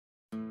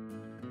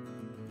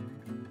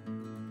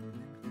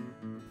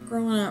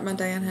Growing up, my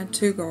dad had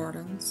 2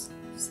 gardens,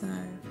 so,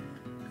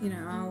 you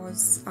know, I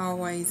was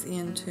always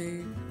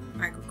into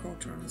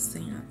agriculture in a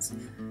sense.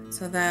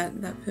 So that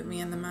put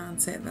me in the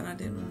mindset that I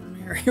didn't want to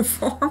marry a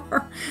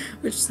farmer,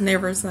 which is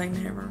never say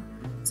never.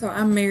 So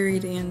I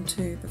married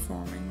into the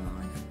farming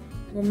life.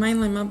 Well,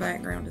 mainly my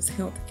background is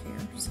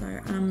healthcare, so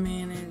I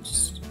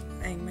managed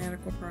a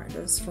medical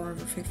practice for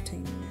over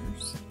 15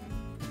 years.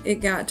 It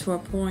got to a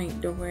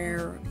point to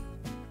where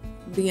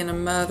being a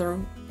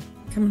mother,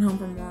 coming home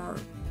from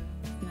work,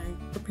 you know,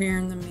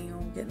 preparing the meal,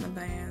 getting the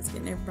baths,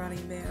 getting everybody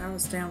in bed, I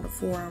was down to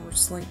 4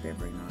 hours sleep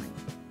every night.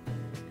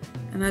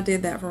 And I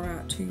did that for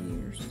about 2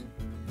 years.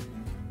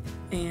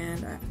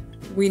 And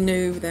we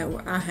knew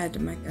that I had to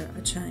make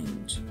a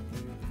change.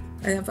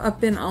 I've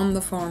been on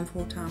the farm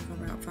full time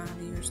for about 5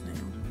 years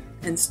now,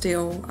 and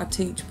still I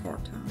teach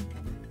part-time.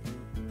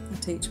 I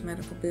teach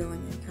medical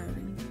billing and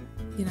coding.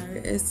 You know,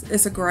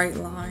 it's a great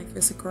life.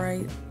 It's a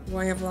great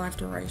way of life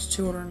to raise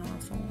children on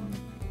a farm.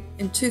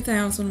 In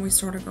 2000, we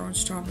started growing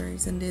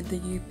strawberries and did the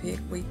You Pick,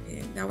 We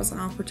Pick. That was an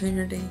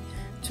opportunity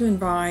to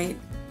invite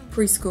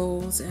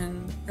preschools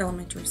and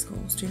elementary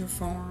schools to your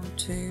farm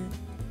to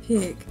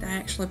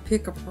actually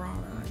pick a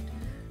product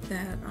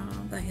that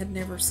they had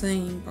never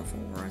seen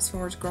before as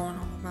far as growing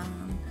on the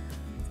vine.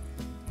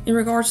 In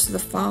regards to the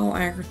fall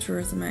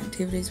agritourism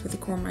activities with the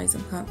corn maze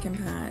and pumpkin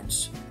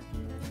patch,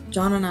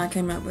 John and I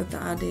came up with the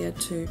idea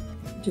to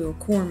do a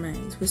corn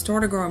maze. We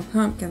started growing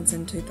pumpkins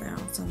in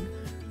 2000,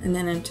 and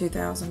then in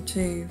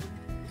 2002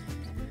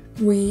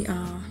 we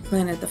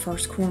planted the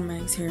first corn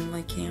maze here in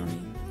Lee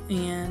County.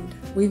 And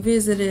we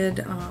visited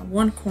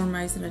one corn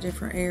maze in a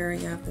different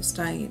area of the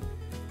state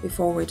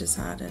before we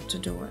decided to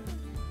do it.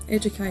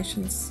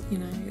 Education's, you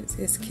know,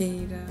 it's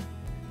key to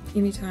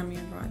anytime you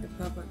invite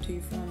the public to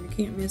your farm. You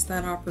can't miss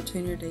that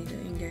opportunity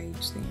to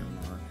engage them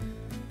or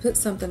put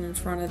something in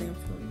front of them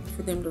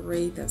for them to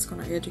read that's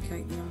going to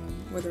educate them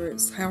on whether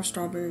it's how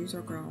strawberries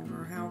are grown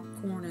or how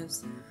corn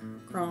is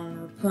grown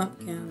or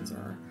pumpkins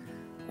or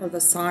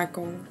the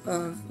cycle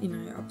of, you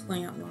know, a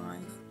plant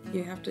life.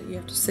 You have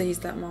to seize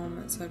that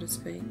moment, so to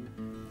speak.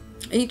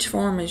 Each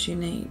farm is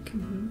unique.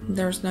 Mm-hmm.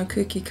 There's no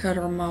cookie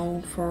cutter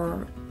mold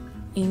for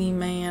any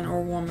man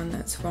or woman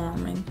that's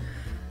farming.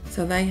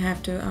 So they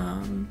have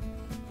to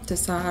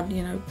decide,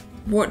 you know,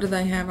 what do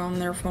they have on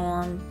their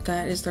farm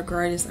that is their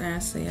greatest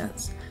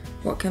assets?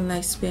 What can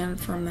they spend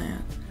from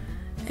that?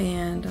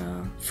 And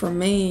for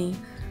me,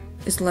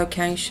 it's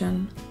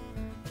location,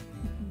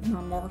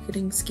 my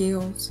marketing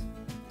skills,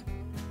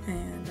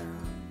 and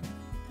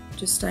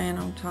just staying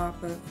on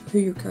top of who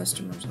your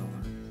customers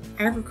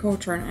are.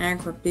 Agriculture and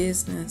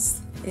agribusiness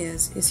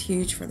is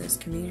huge for this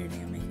community.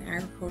 I mean,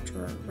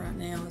 agriculture right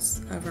now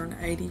is over an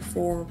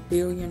 $84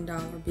 billion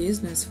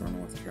business for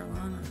North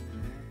Carolina.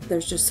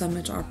 There's just so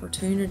much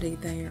opportunity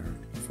there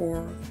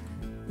for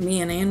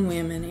men and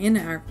women in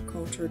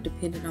agriculture,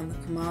 depending on the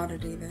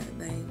commodity that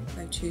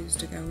they choose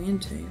to go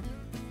into.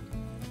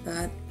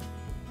 But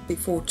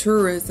before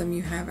tourism,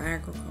 you have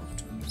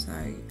agriculture. So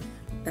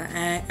the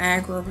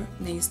agri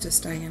needs to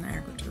stay in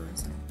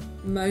agritourism.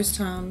 Most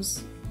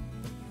times,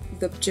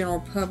 the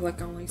general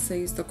public only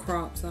sees the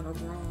crops that are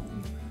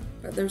grown,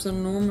 but there's an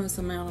enormous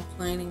amount of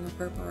planning and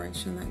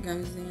preparation that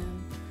goes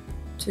in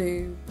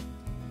to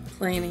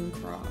planting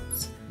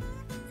crops.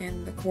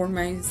 And the corn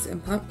maze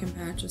and pumpkin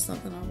patch is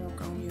something I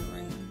work on year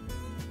round.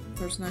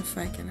 There's no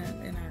faking it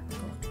in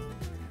agriculture.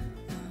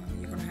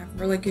 You're going to have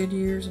really good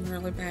years and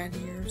really bad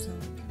years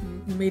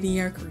and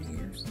mediocre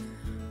years.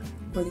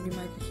 Whether you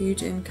make a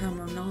huge income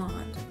or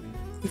not,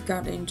 you've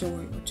got to enjoy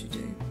what you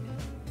do.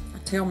 I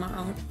tell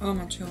all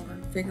my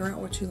children, figure out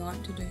what you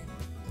like to do,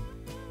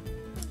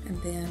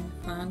 and then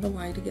find a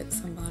way to get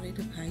somebody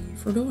to pay you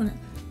for doing it.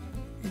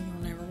 And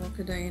you'll never work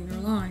a day in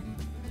your life.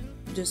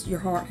 Just your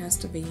heart has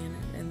to be in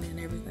it, and then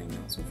everything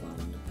else will fall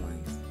into